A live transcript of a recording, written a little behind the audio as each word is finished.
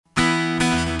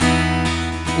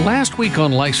Last week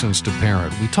on License to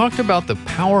Parent, we talked about the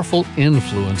powerful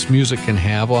influence music can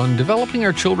have on developing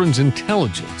our children's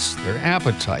intelligence, their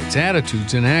appetites,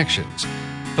 attitudes, and actions.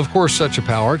 Of course, such a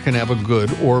power can have a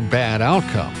good or bad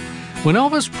outcome. When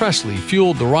Elvis Presley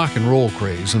fueled the rock and roll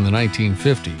craze in the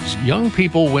 1950s, young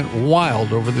people went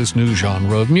wild over this new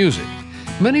genre of music.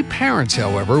 Many parents,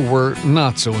 however, were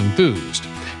not so enthused.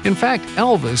 In fact,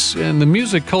 Elvis and the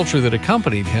music culture that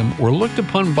accompanied him were looked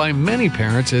upon by many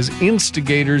parents as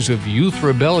instigators of youth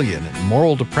rebellion and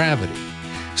moral depravity.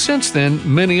 Since then,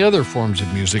 many other forms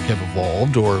of music have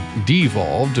evolved or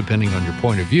devolved, depending on your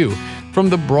point of view, from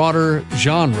the broader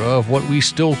genre of what we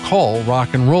still call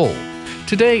rock and roll.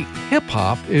 Today,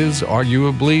 hip-hop is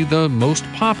arguably the most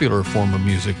popular form of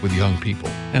music with young people,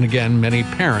 and again, many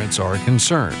parents are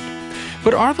concerned.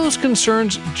 But are those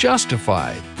concerns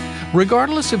justified?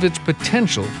 Regardless of its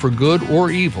potential for good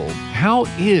or evil, how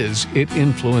is it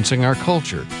influencing our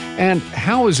culture? And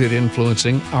how is it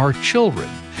influencing our children?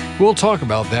 We'll talk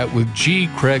about that with G.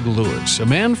 Craig Lewis, a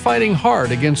man fighting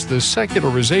hard against the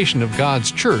secularization of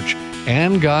God's church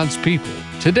and God's people,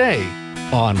 today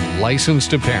on License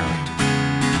to Parent.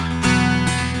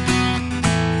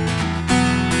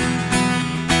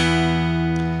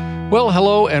 Well,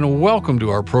 hello and welcome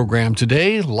to our program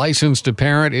today. License to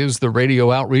Parent is the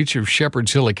radio outreach of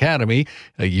Shepherd's Hill Academy,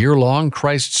 a year-long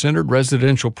Christ-centered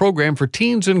residential program for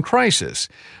teens in crisis.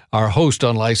 Our host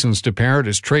on License to Parent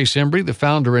is Trace Embry, the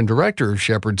founder and director of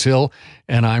Shepherd's Hill,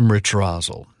 and I'm Rich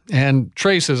Rosell. And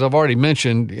Trace, as I've already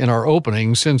mentioned in our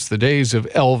opening, since the days of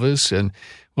Elvis and,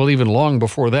 well, even long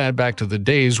before that, back to the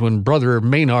days when Brother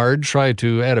Maynard tried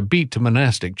to add a beat to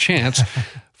monastic chants,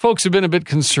 folks have been a bit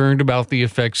concerned about the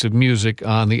effects of music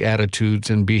on the attitudes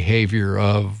and behavior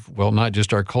of, well, not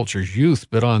just our culture's youth,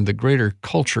 but on the greater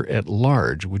culture at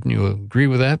large. Wouldn't you agree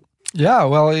with that? Yeah,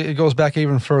 well, it goes back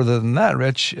even further than that,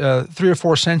 Rich. 3 or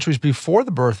 4 centuries before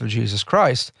the birth of Jesus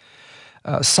Christ,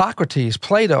 Socrates,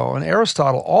 Plato, and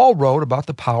Aristotle all wrote about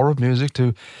the power of music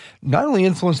to not only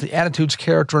influence the attitudes,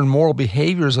 character, and moral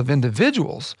behaviors of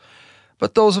individuals,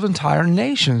 but those of entire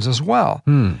nations as well.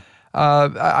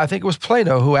 I think it was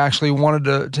Plato who actually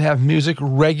wanted to have music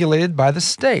regulated by the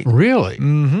state. Really?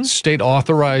 Mm-hmm.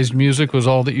 State-authorized music was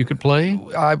all that you could play?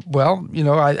 I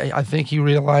think he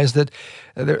realized that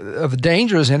of the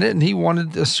dangers in it, and he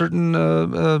wanted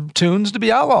certain tunes to be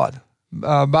outlawed.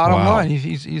 Bottom line,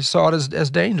 he saw it as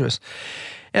dangerous.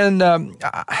 And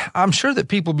I'm sure that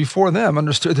people before them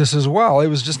understood this as well. It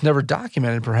was just never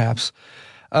documented, perhaps.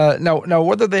 Now,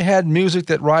 whether they had music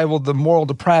that rivaled the moral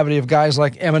depravity of guys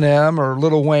like Eminem or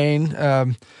Lil Wayne,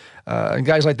 and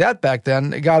guys like that back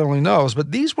then, God only knows.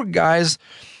 But these were guys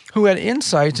who had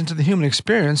insights into the human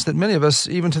experience that many of us,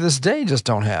 even to this day, just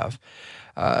don't have.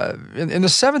 In the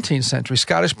 17th century,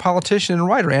 Scottish politician and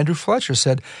writer Andrew Fletcher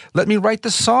said, "Let me write the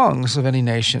songs of any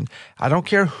nation. I don't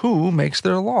care who makes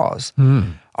their laws."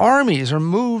 Armies are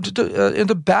moved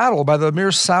into battle by the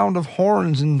mere sound of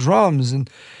horns and drums. And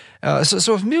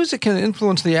so if music can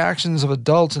influence the actions of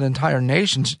adults and entire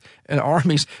nations and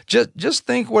armies, just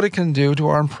think what it can do to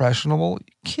our impressionable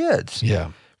kids. Yeah.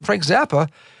 Frank Zappa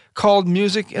called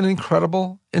music an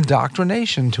incredible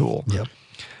indoctrination tool. Yep.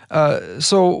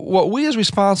 So what we as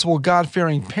responsible,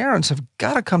 God-fearing parents have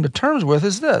got to come to terms with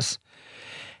is this.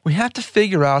 We have to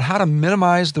figure out how to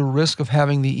minimize the risk of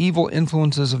having the evil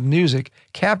influences of music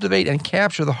captivate and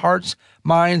capture the hearts,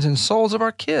 minds, and souls of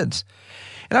our kids.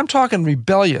 And I'm talking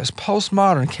rebellious,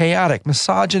 postmodern, chaotic,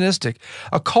 misogynistic,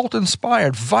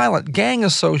 occult-inspired, violent,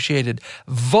 gang-associated,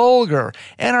 vulgar,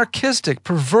 anarchistic,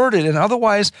 perverted, and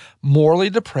otherwise morally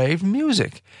depraved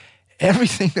music.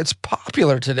 Everything that's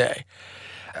popular today.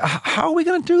 How are we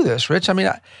going to do this, Rich? I mean,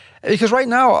 because right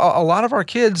now, a lot of our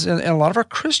kids and a lot of our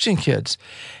Christian kids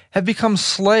have become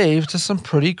slaves to some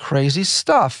pretty crazy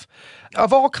stuff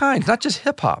of all kinds, not just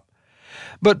hip-hop.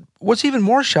 But what's even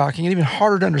more shocking and even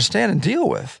harder to understand and deal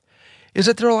with is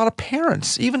that there are a lot of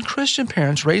parents, even Christian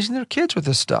parents, raising their kids with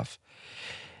this stuff.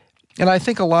 And I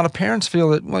think a lot of parents feel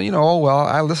that,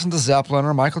 I listened to Zeppelin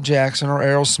or Michael Jackson or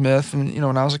Aerosmith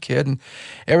when I was a kid, and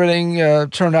everything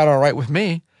turned out all right with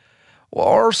me.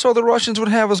 Or so the Russians would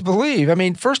have us believe. I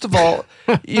mean, first of all,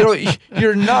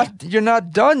 you're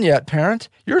not done yet, parent.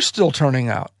 You're still turning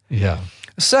out. Yeah.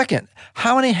 Second,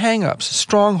 how many hang-ups,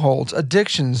 strongholds,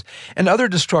 addictions, and other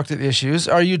destructive issues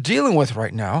are you dealing with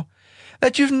right now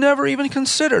that you've never even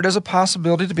considered as a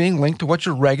possibility to being linked to what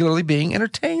you're regularly being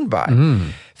entertained by?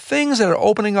 Things that are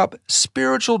opening up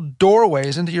spiritual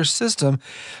doorways into your system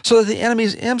so that the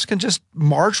enemy's imps can just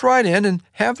march right in and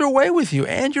have their way with you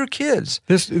and your kids.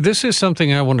 This is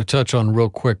something I want to touch on real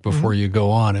quick before you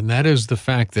go on, and that is the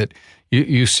fact that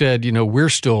You said, we're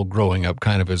still growing up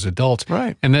kind of as adults.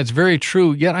 Right. And that's very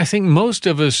true. Yet I think most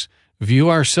of us view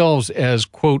ourselves as,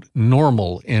 quote,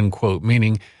 normal, end quote,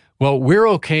 meaning, well, we're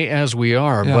okay as we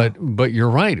are. Yeah. But you're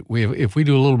right. If we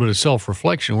do a little bit of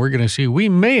self-reflection, we're going to see we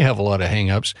may have a lot of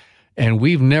hang-ups, and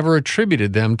we've never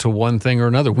attributed them to one thing or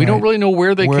another. We don't really know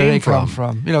where they come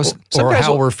from. Or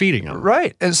how we're feeding them.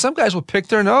 Right. And some guys will pick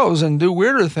their nose and do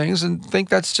weirder things and think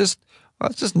that's just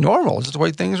normal. It's just the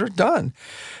way things are done.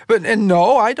 And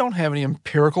no, I don't have any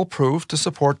empirical proof to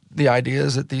support the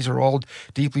ideas that these are all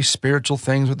deeply spiritual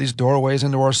things with these doorways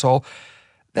into our soul.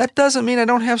 That doesn't mean I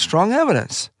don't have strong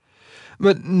evidence.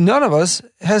 But none of us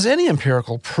has any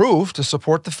empirical proof to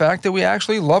support the fact that we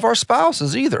actually love our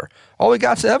spouses either. All we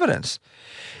got is evidence.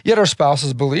 Yet our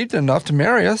spouses believed enough to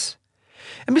marry us.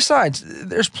 And besides,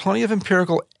 there's plenty of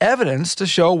empirical evidence to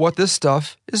show what this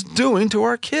stuff is doing to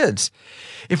our kids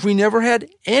if we never had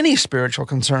any spiritual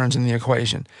concerns in the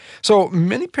equation. So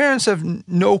many parents have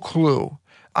no clue.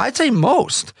 I'd say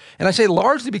most. And I say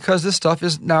largely because this stuff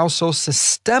is now so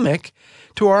systemic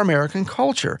to our American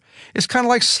culture. It's kind of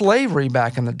like slavery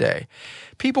back in the day.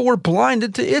 People were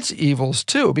blinded to its evils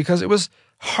too because it was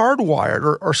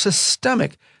hardwired or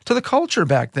systemic to the culture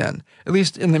back then, at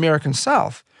least in the American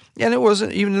South. And it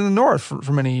wasn't even in the North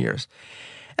for many years.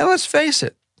 And let's face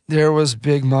it, there was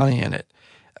big money in it,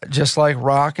 just like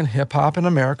rock and hip-hop in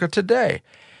America today.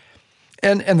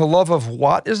 And the love of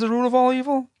what is the root of all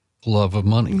evil? Love of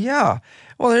money. Yeah.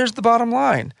 Well, here's the bottom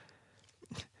line.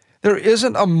 There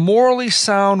isn't a morally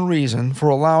sound reason for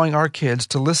allowing our kids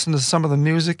to listen to some of the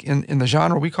music in the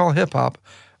genre we call hip-hop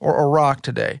or rock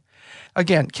today.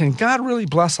 Again, can God really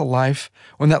bless a life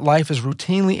when that life is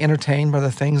routinely entertained by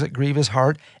the things that grieve his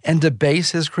heart and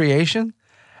debase his creation?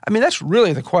 I mean, that's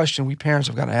really the question we parents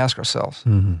have got to ask ourselves.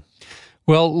 Mm-hmm.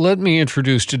 Well, let me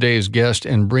introduce today's guest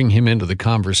and bring him into the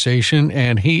conversation.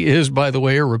 And he is, by the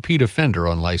way, a repeat offender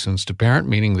on Licensed to Parent,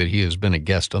 meaning that he has been a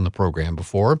guest on the program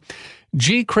before.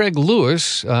 G. Craig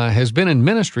Lewis has been in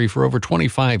ministry for over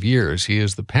 25 years. He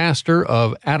is the pastor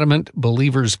of Adamant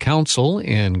Believers Council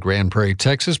in Grand Prairie,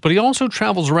 Texas, but he also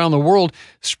travels around the world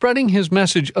spreading his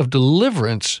message of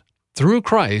deliverance through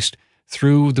Christ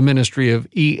through the ministry of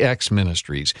EX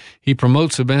Ministries. He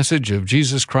promotes the message of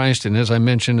Jesus Christ, and as I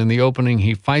mentioned in the opening,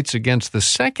 he fights against the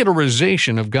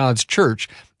secularization of God's church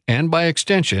and, by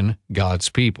extension, God's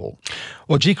people.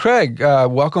 Well, G. Craig,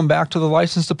 welcome back to the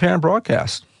Licensed to Parent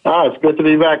broadcast. It's good to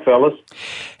be back, fellas.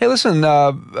 Hey, listen,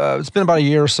 it's been about a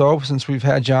year or so since we've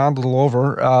had John, a little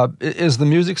over. Is the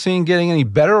music scene getting any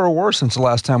better or worse since the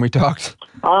last time we talked?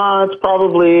 It's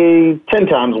probably 10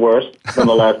 times worse than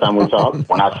the last time we talked.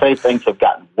 When I say things have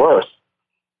gotten worse,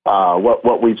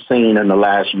 what we've seen in the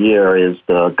last year is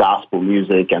the gospel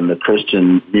music and the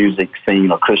Christian music scene,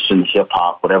 or Christian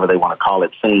hip-hop, whatever they want to call it,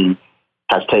 scene,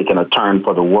 has taken a turn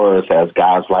for the worse as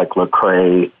guys like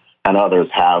Lecrae and others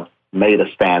have made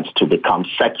a stance to become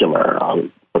secular.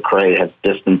 Lecrae has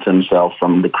distanced himself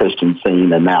from the Christian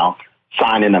scene and now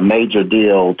signing a major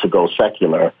deal to go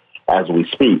secular as we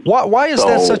speak. Why is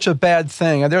that such a bad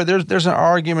thing? There's an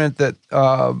argument that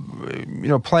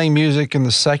playing music in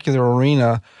the secular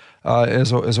arena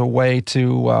is a way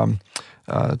to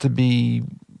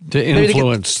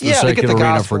influence the secular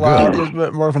arena for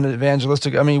good. More of an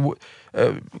evangelistic. I mean,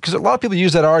 because a lot of people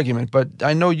use that argument, but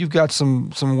I know you've got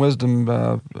some wisdom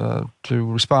to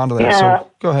respond to that. Yeah.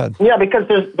 So go ahead. Yeah, because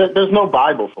there's no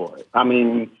Bible for it. I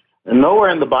mean, nowhere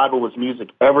in the Bible was music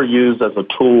ever used as a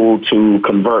tool to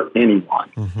convert anyone.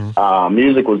 Mm-hmm.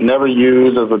 Music was never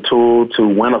used as a tool to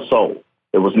win a soul.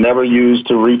 It was never used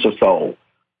to reach a soul,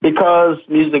 because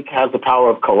music has the power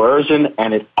of coercion,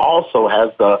 and it also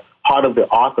has the heart of the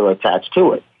author attached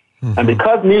to it. Mm-hmm. And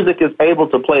because music is able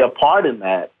to play a part in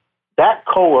that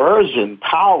coercion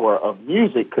power of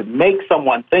music could make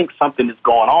someone think something is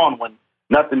going on when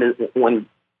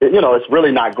it's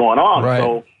really not going on. Right.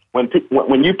 So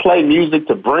when you play music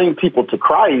to bring people to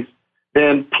Christ,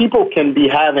 then people can be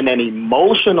having an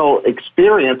emotional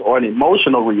experience or an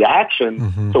emotional reaction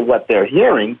mm-hmm. to what they're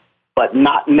hearing, but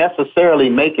not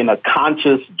necessarily making a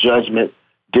conscious judgment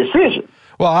decision.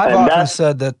 Well, I've often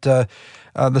said that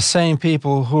the same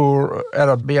people who are at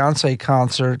a Beyonce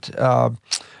concert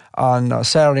on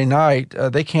Saturday night,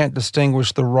 they can't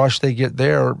distinguish the rush they get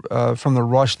there from the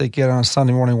rush they get on a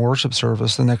Sunday morning worship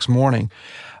service the next morning.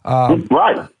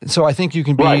 Right. So I think you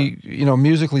can be,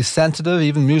 musically sensitive,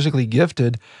 even musically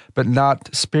gifted, but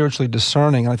not spiritually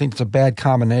discerning. And I think it's a bad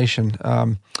combination.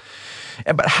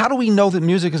 But how do we know that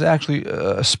music is actually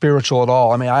spiritual at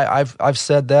all? I mean, I've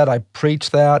said that, I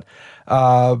preach that,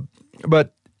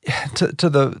 but to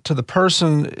the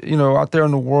person out there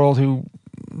in the world who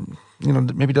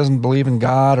maybe doesn't believe in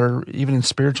God or even in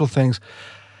spiritual things,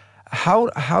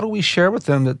 how do we share with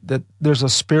them that there's a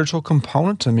spiritual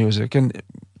component to music? And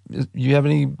you have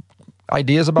any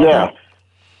ideas about that?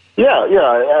 Yeah.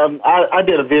 I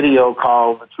did a video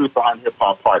called "The Truth Behind Hip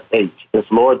Hop Part 8." It's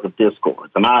Lords of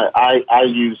Discord, and I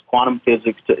use quantum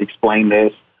physics to explain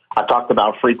this. I talked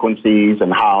about frequencies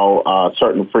and how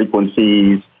certain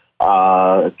frequencies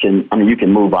you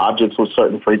can move objects with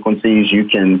certain frequencies.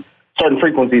 Certain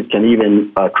frequencies can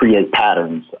even create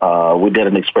patterns. We did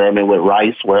an experiment with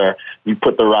rice where you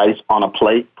put the rice on a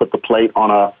plate, put the plate on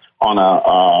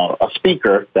a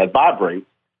speaker that vibrates,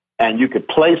 and you could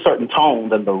play certain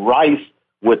tones, and the rice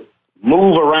would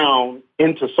move around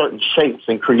into certain shapes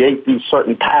and create these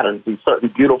certain patterns, these certain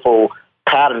beautiful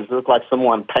patterns. It looked like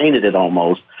someone painted it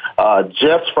almost,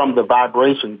 just from the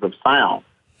vibrations of sound.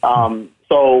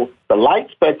 So the light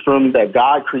spectrum that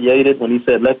God created when he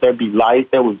said, let there be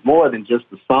light, there was more than just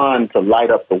the sun to light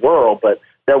up the world, but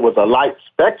there was a light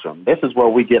spectrum. This is where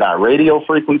we get our radio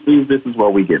frequencies. This is where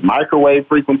we get microwave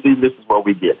frequencies. This is where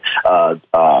we get,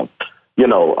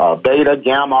 beta,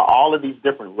 gamma, all of these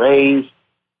different rays.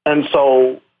 And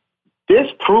so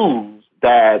this proves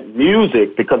that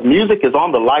music, because music is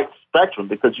on the light spectrum,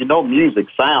 because music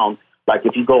sound, like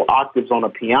if you go octaves on a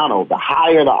piano, the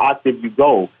higher the octave you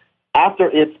go, after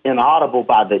it's inaudible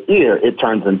by the ear, it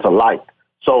turns into light.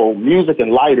 So music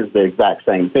and light is the exact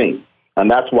same thing.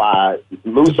 And that's why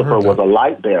Lucifer was a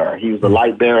light bearer. He was a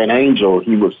light bearing angel.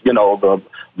 He was, the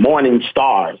morning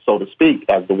star, so to speak,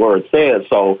 as the word says.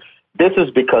 So this is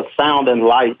because sound and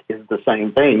light is the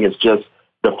same thing. It's just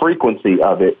the frequency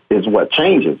of it is what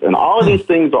changes. And all of these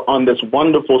things are on this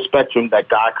wonderful spectrum that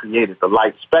God created, the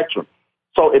light spectrum.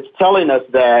 So it's telling us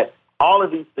that all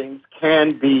of these things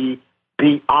can be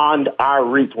beyond our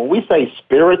reach. When we say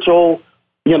spiritual,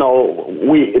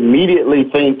 we immediately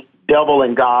think devil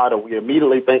and God, or we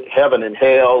immediately think heaven and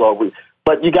hell,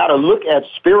 but you got to look at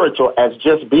spiritual as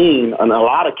just being, in a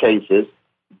lot of cases,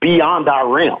 beyond our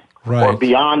realm. Right. Or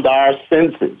beyond our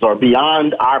senses, or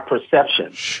beyond our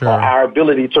perception, sure, or our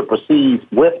ability to perceive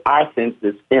with our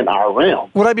senses in our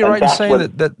realm. Would I be right in saying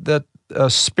that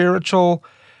spiritual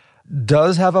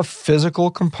does have a physical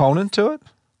component to it?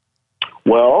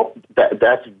 Well,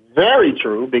 that's very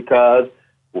true, because,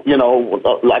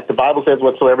 like the Bible says,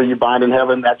 whatsoever you bind in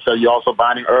heaven, that shall you also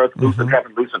bind in earth, loose in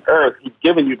heaven, loose in earth. He's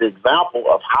given you the example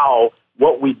of how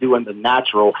what we do in the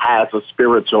natural has a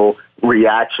spiritual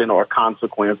reaction or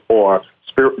consequence, or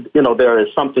there is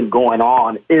something going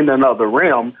on in another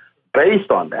realm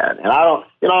based on that. And I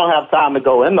don't have time to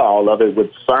go into all of it with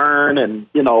CERN and,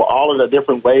 all of the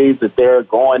different ways that they're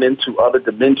going into other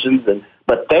dimensions.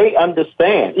 But they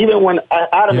understand, even when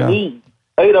Adam and Eve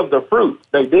ate of the fruit,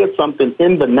 they did something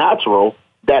in the natural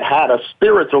that had a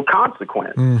spiritual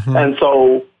consequence. Mm-hmm. And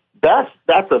so that's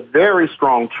a very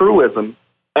strong truism.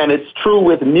 And it's true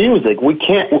with music. We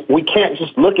can't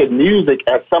just look at music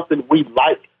as something we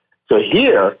like to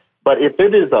hear, but if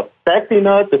it is affecting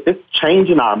us, if it's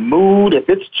changing our mood, if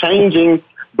it's changing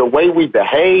the way we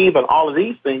behave and all of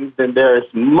these things, then there's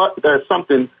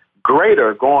something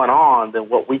greater going on than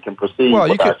what we can perceive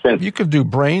with our senses. You could do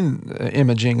brain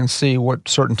imaging and see what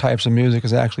certain types of music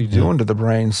is actually doing to the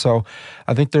brain. So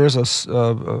I think there is a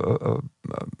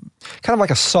kind of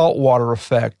like a saltwater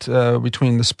effect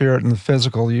between the spirit and the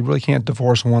physical. You really can't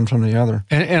divorce one from the other.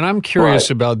 And I'm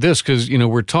curious about this because,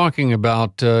 we're talking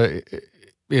about,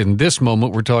 in this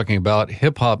moment, we're talking about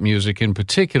hip-hop music in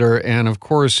particular. And, of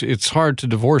course, it's hard to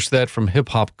divorce that from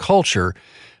hip-hop culture.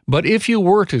 But if you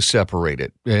were to separate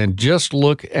it and just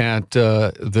look at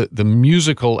the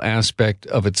musical aspect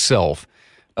of itself,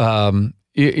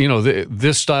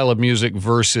 this style of music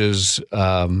versus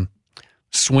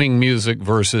swing music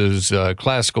versus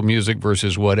classical music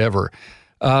versus whatever,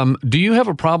 do you have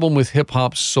a problem with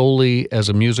hip-hop solely as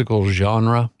a musical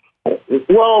genre?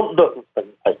 Well,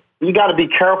 you got to be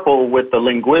careful with the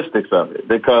linguistics of it,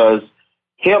 because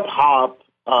hip-hop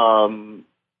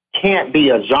can't be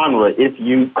a genre if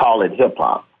you call it hip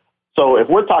hop. So if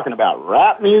we're talking about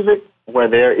rap music, where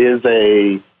there is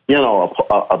a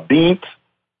beat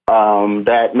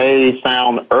that may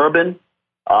sound urban,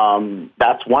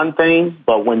 that's one thing.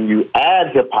 But when you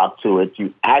add hip hop to it,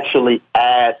 you actually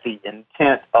add the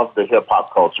intent of the hip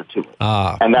hop culture to it.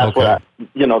 And that's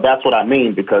that's what I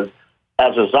mean, because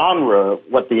as a genre,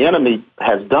 what the enemy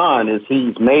has done is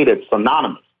he's made it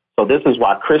synonymous. So this is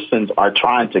why Christians are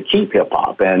trying to keep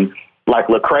hip-hop. And like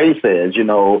Lecrae says,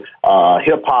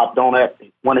 hip-hop,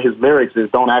 one of his lyrics is,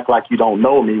 don't act like you don't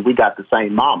know me, we got the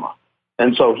same mama.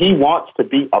 And so he wants to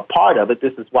be a part of it.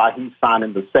 This is why he's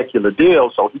signing the secular deal,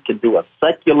 so he can do a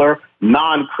secular,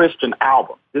 non-Christian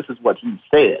album. This is what he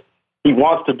said. He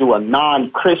wants to do a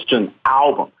non-Christian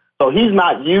album. So he's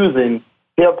not using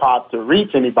hip-hop to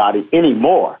reach anybody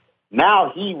anymore.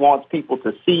 Now he wants people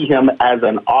to see him as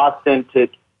an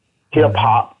authentic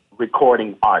hip-hop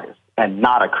recording artist and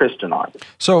not a Christian artist.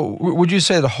 So would you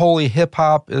say that holy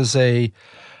hip-hop is a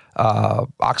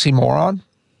oxymoron?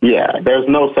 Yeah, there's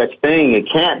no such thing. It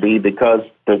can't be, because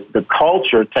the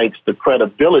culture takes the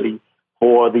credibility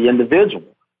for the individual.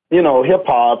 You know,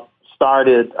 hip-hop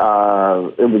started,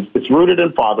 it's rooted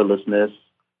in fatherlessness.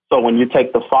 So when you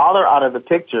take the father out of the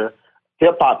picture,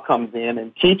 hip-hop comes in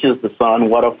and teaches the son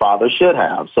what a father should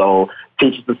have. So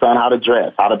teaches the son how to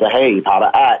dress, how to behave, how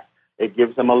to act. It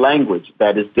gives him a language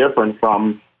that is different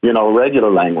from, you know,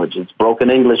 regular language. It's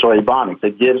broken English or Ebonics.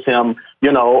 It gives him,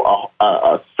 you know,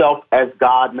 a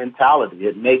self-as-God mentality.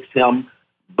 It makes him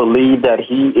believe that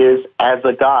he is as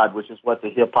a God, which is what the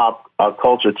hip-hop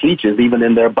culture teaches, even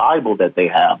in their Bible that they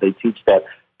have. They teach that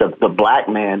the black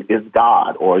man is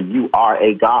God, or you are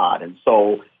a God. And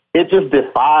so it just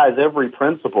defies every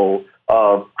principle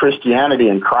of Christianity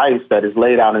and Christ that is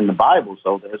laid out in the Bible.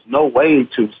 So there's no way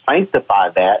to sanctify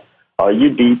that.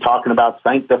 You'd be talking about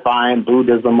sanctifying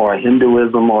Buddhism or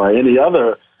Hinduism or any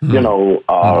other,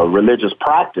 religious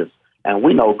practice. And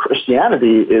we know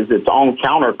Christianity is its own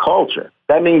counterculture.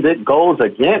 That means it goes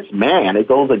against man. It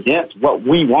goes against what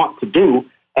we want to do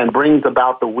and brings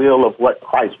about the will of what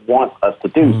Christ wants us to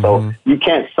do. Mm-hmm. So you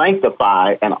can't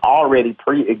sanctify an already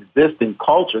pre-existing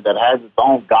culture that has its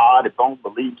own God, its own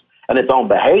beliefs, and its own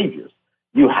behaviors.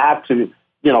 You have to,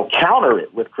 counter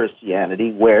it with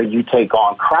Christianity, where you take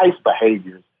on Christ's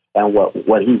behaviors and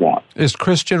what he wants. Is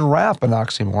Christian rap an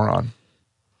oxymoron?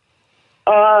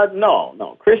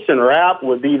 No. Christian rap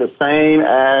would be the same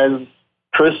as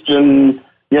Christian,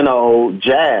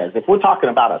 jazz. If we're talking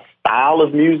about a style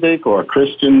of music or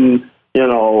Christian,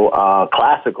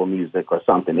 classical music or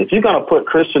something, if you're going to put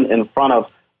Christian in front of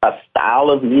a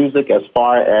style of music as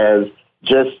far as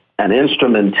just an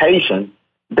instrumentation,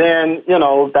 then,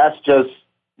 that's just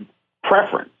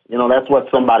preference. That's what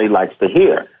somebody likes to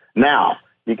hear. Now,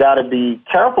 you got to be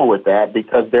careful with that,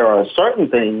 because there are certain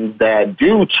things that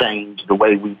do change the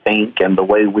way we think and the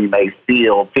way we may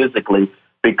feel physically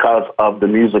because of the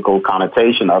musical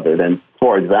connotation of it. And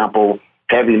for example,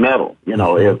 heavy metal,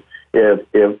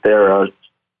 if there are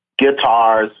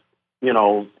guitars,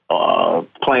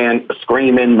 playing,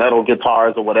 screaming metal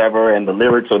guitars or whatever, and the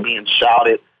lyrics are being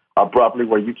shouted abruptly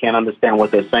where you can't understand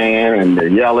what they're saying and they're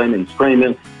yelling and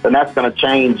screaming, then that's going to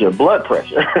change your blood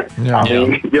pressure. Yeah. I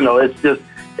mean,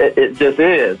 it just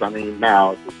is. I mean,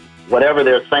 now, whatever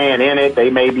they're saying in it, they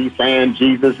may be saying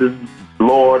Jesus is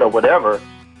Lord or whatever,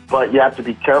 but you have to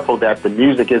be careful that the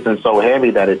music isn't so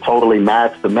heavy that it totally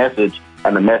masks the message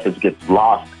and the message gets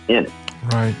lost in it.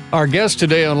 Right. Our guest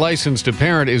today on Licensed to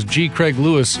Parent is G. Craig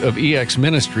Lewis of EX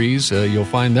Ministries. You'll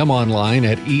find them online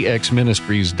at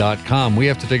exministries.com. We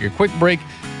have to take a quick break.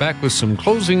 Back with some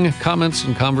closing comments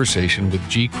and conversation with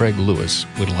G. Craig Lewis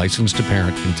when Licensed to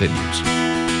Parent continues.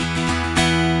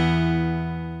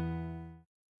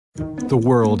 The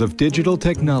world of digital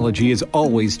technology is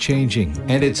always changing,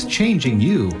 and it's changing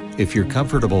you if you're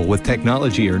comfortable with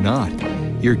technology or not.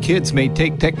 Your kids may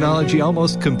take technology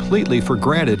almost completely for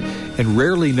granted and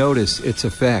rarely notice its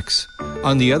effects.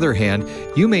 On the other hand,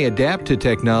 you may adapt to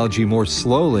technology more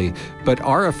slowly, but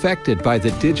are affected by the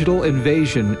digital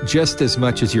invasion just as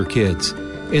much as your kids.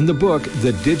 In the book,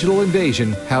 The Digital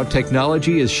Invasion, How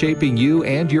Technology is Shaping You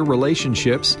and Your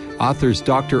Relationships, authors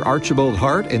Dr. Archibald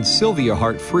Hart and Sylvia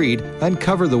Hart-Fried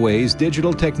uncover the ways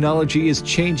digital technology is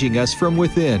changing us from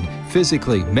within,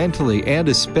 physically, mentally, and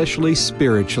especially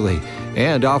spiritually,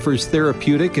 and offers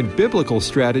therapeutic and biblical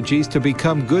strategies to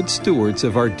become good stewards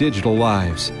of our digital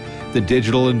lives. The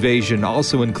Digital Invasion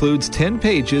also includes 10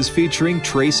 pages featuring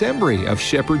Trace Embry of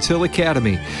Shepherd's Hill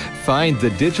Academy. Find The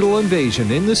Digital Invasion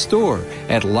in the store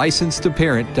at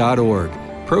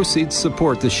licensedtoparent.org. Proceeds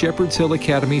support the Shepherd's Hill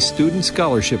Academy Student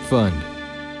Scholarship Fund.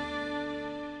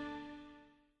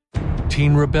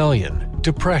 Teen rebellion,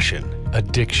 depression,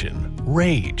 addiction,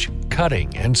 rage,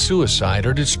 cutting, and suicide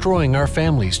are destroying our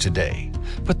families today.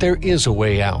 But there is a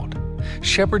way out.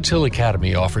 Shepherd's Hill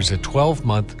Academy offers a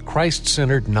 12-month,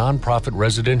 Christ-centered nonprofit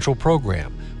residential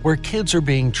program where kids are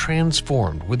being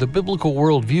transformed with a biblical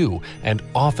worldview and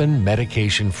often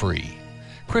medication-free.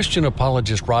 Christian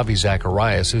apologist Ravi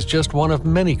Zacharias is just one of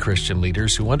many Christian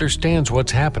leaders who understands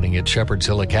what's happening at Shepherd's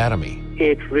Hill Academy.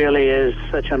 It really is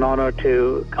such an honor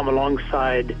to come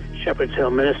alongside Shepherd's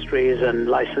Hill Ministries and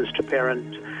Licensed to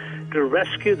Parent to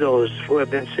rescue those who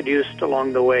have been seduced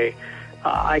along the way.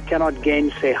 I cannot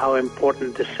gainsay how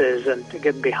important this is, and to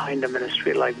get behind a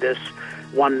ministry like this,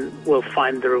 one will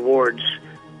find the rewards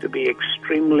to be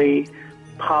extremely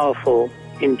powerful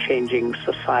in changing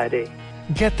society.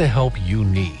 Get the help you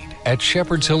need at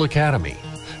Shepherd's Hill Academy.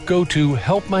 Go to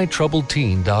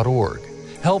helpmytroubledteen.org.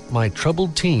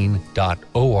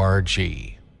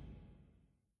 helpmytroubledteen.org.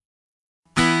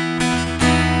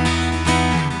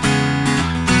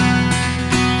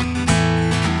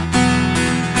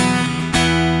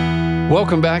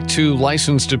 Welcome back to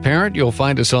Licensed to Parent. You'll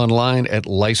find us online at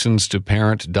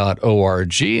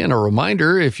licensed2parent.org. And a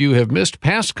reminder, if you have missed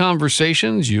past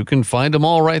conversations, you can find them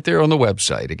all right there on the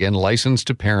website. Again,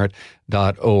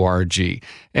 licensed2parent.org.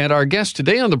 And our guest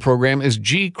today on the program is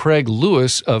G. Craig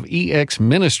Lewis of EX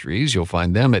Ministries. You'll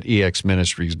find them at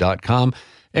exministries.com.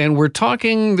 And we're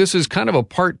talking, this is kind of a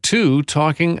part two,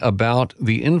 talking about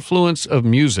the influence of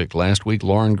music. Last week,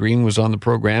 Lauren Green was on the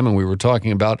program, and we were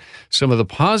talking about some of the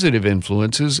positive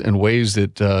influences and ways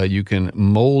that you can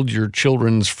mold your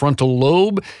children's frontal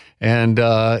lobe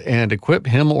and equip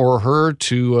him or her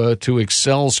to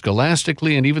excel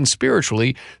scholastically and even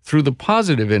spiritually through the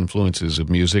positive influences of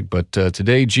music. But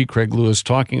today, G. Craig Lewis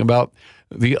talking about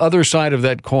the other side of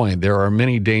that coin. There are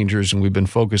many dangers, and we've been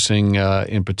focusing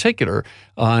in particular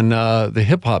on the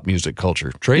hip-hop music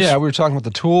culture. Trace? Yeah, we were talking about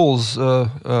the tools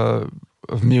of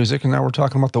music, and now we're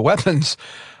talking about the weapons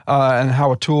and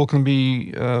how a tool can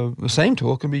be, the same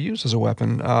tool can be used as a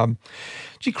weapon.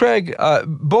 G. Craig,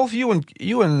 both you and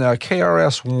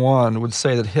KRS-One would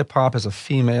say that hip-hop is a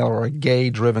female or a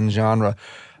gay-driven genre.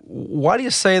 Why do you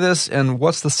say this, and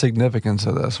what's the significance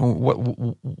of this?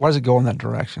 Why does it go in that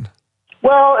direction?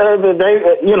 Well,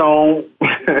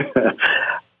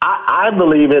 I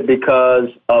believe it because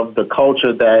of the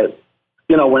culture that,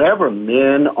 whenever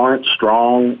men aren't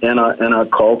strong in a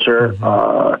culture,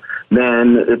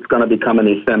 then it's going to become an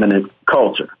effeminate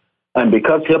culture. And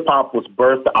because hip-hop was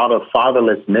birthed out of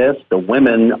fatherlessness, the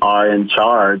women are in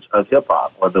charge of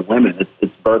hip-hop, or the women.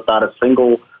 It's birthed out of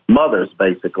single mothers,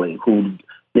 basically, who,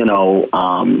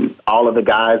 all of the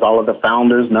guys, all of the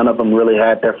founders, none of them really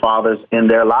had their fathers in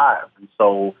their lives. And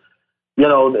so,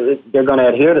 they're going to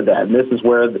adhere to that. And this is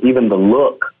where even the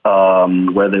look,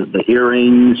 where the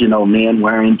earrings, men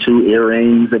wearing 2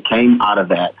 earrings, it came out of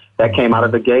that. That came out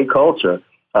of the gay culture.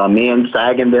 Men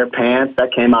sagging their pants,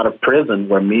 that came out of prison,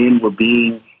 where men were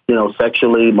being,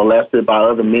 sexually molested by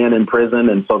other men in prison.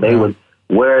 And so they would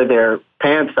wear their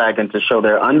pants sagging to show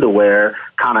their underwear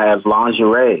kind of as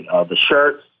lingerie. The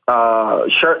shirts,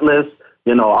 shirtless,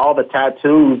 all the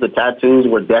tattoos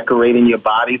were decorating your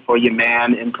body for your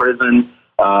man in prison.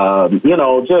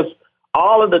 Just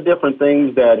all of the different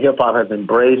things that hip-hop has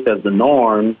embraced as the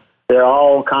norm, they're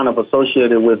all kind of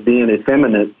associated with being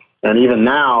effeminate. And even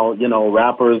now,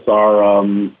 rappers are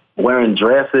wearing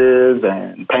dresses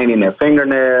and painting their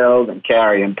fingernails and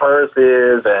carrying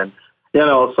purses. And,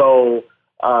 so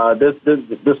this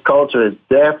culture is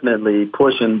definitely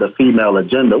pushing the female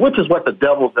agenda, which is what the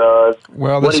devil does.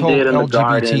 Well, this whole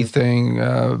LGBT thing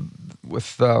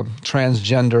with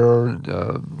transgender,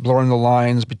 blurring the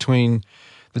lines between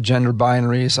the gender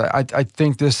binaries, I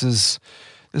think this is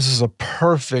a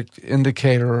perfect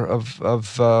indicator of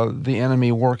the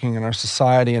enemy working in our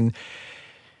society and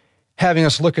having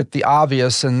us look at the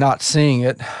obvious and not seeing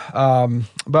it.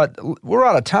 But we're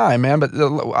out of time, man. But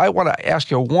I want to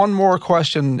ask you one more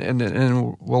question,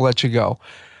 and we'll let you go.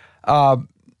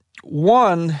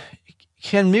 One,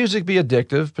 can music be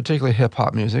addictive, particularly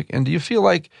hip-hop music? And do you feel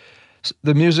like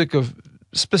the music of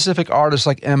specific artists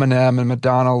like Eminem and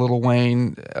Madonna, Lil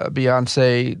Wayne,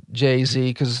 Beyonce, Jay-Z,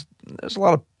 because there's a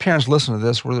lot of parents listening to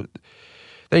this where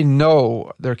they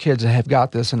know their kids have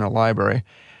got this in their library,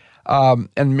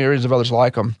 and myriads of others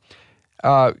like them.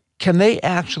 Can they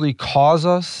actually cause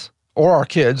us, or our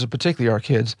kids, particularly our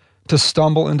kids, to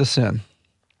stumble into sin?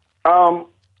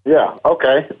 Yeah,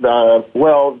 okay.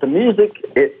 Well, the music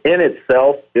in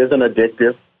itself isn't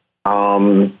addictive.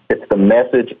 It's the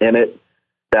message in it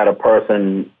that a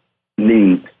person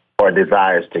needs or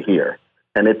desires to hear.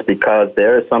 And it's because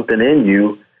there is something in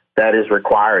you that is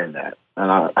requiring that. And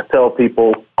I tell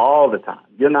people all the time,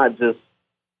 you're not just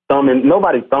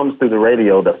nobody thumbs through the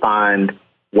radio to find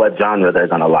what genre they're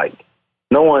going to like.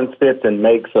 No one sits and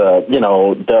makes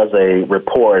does a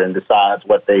report and decides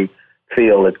what they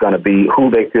feel is going to be, who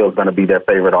they feel is going to be their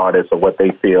favorite artist, or what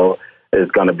they feel is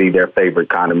going to be their favorite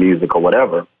kind of music or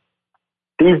whatever.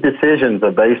 These decisions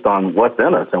are based on what's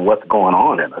in us and what's going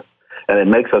on in us. And it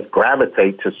makes us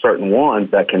gravitate to certain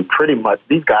ones that can pretty much,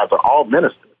 these guys are all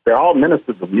ministers. They're all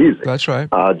ministers of music. That's right.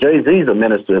 Jay-Z's a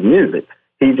minister of music.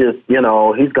 He just,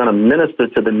 he's going to minister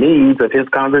to the needs of his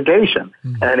congregation.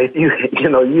 Mm-hmm. And if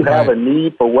you have a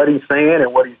need for what he's saying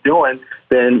and what he's doing,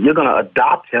 then you're going to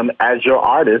adopt him as your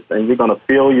artist, and you're going to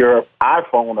fill your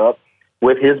iPhone up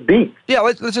with his beats. Yeah,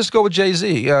 let's just go with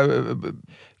Jay-Z.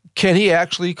 Can he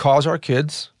actually cause our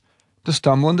kids to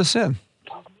stumble into sin?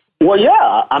 Well,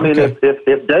 yeah. I mean, Okay.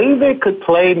 if David could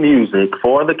play music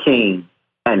for the king,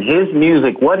 and his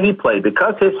music, what he played,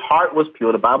 because his heart was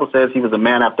pure, the Bible says he was a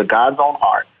man after God's own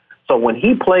heart. So when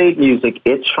he played music,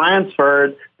 it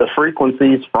transferred the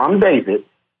frequencies from David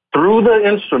through the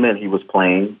instrument he was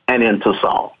playing and into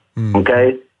Saul.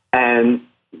 Okay? And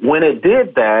when it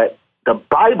did that, the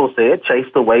Bible said it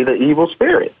chased away the evil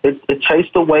spirit. It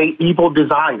chased away evil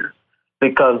desires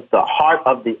because the heart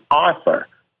of the author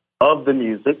of the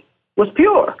music was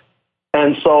pure.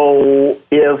 And so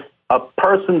if a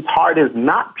person's heart is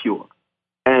not pure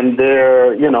and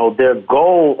their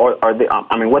goal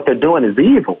what they're doing is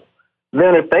evil,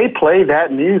 then if they play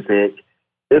that music,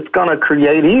 it's going to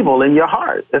create evil in your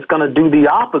heart. It's going to do the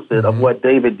opposite of what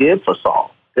David did for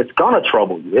Saul. It's going to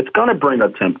trouble you. It's going to bring a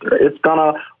tempter. It's going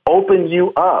to open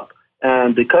you up.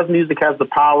 And because music has the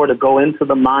power to go into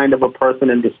the mind of a person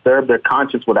and disturb their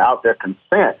conscience without their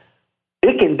consent,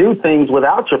 it can do things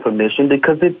without your permission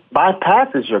because it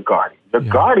bypasses your guardian. Your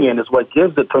guardian is what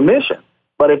gives it permission.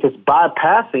 But if it's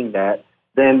bypassing that,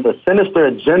 then the sinister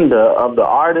agenda of the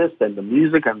artist and the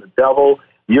music and the devil,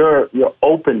 you're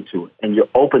open to it, and you're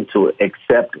open to it,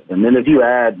 accept it. And then if you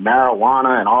add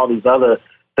marijuana and all these other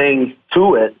things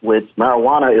to it, which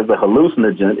marijuana is a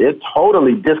hallucinogen, it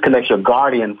totally disconnects your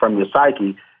guardian from your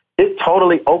psyche. It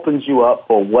totally opens you up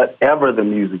for whatever the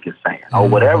music is saying or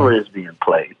whatever is being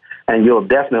played. And you'll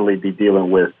definitely be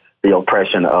dealing with the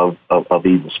oppression of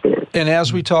evil spirits. And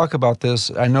as we talk about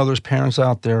this, I know there's parents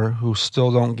out there who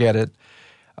still don't get it,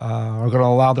 are going to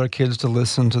allow their kids to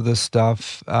listen to this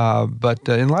stuff. But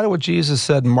in light of what Jesus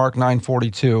said in Mark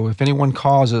 9:42, if anyone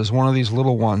causes one of these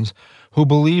little ones who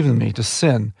believe in me to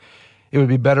sin, it would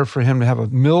be better for him to have a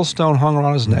millstone hung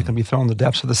around his neck and be thrown in the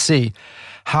depths of the sea.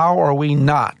 How are we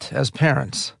not, as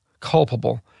parents,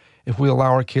 culpable if we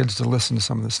allow our kids to listen to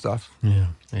some of this stuff? Yeah,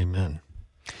 amen.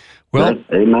 Well,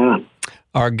 amen.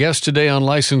 Our guest today on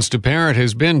Licensed to Parent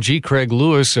has been G. Craig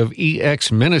Lewis of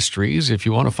EX Ministries. If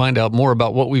you want to find out more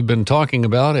about what we've been talking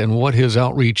about and what his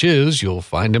outreach is, you'll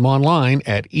find him online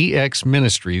at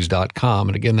exministries.com.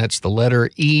 And again, that's the letter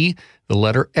E, the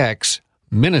letter X,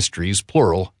 ministries,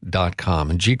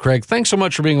 plural.com. And G. Craig, thanks so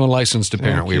much for being on Licensed to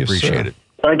Parent. We appreciate it.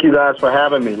 Thank you guys for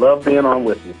having me. Love being on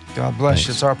with you. God bless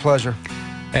you. It's our pleasure.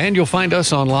 And you'll find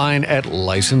us online at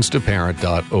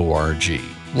licensedtoparent.org.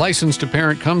 Licensed to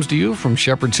Parent comes to you from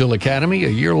Shepherd's Hill Academy, a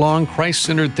year-long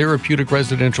Christ-centered therapeutic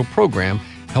residential program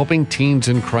helping teens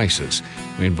in crisis.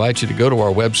 We invite you to go to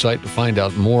our website to find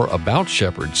out more about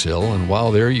Shepherd's Hill, and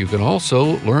while there, you can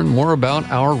also learn more about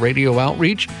our radio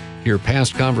outreach, hear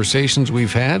past conversations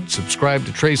we've had, subscribe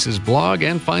to Trace's blog,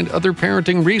 and find other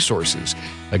parenting resources.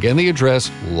 Again, the address,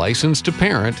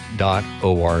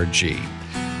 licensedtoparent.org.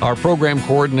 Our program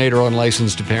coordinator on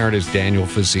Licensed to Parent is Daniel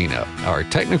Facina. Our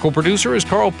technical producer is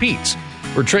Carl Peets.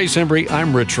 For Trace Embry,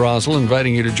 I'm Rich Rosell,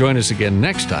 inviting you to join us again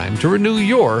next time to renew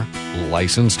your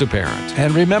License to Parent.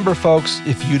 And remember, folks,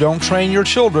 if you don't train your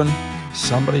children,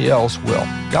 somebody else will.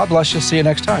 God bless you. See you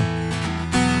next time.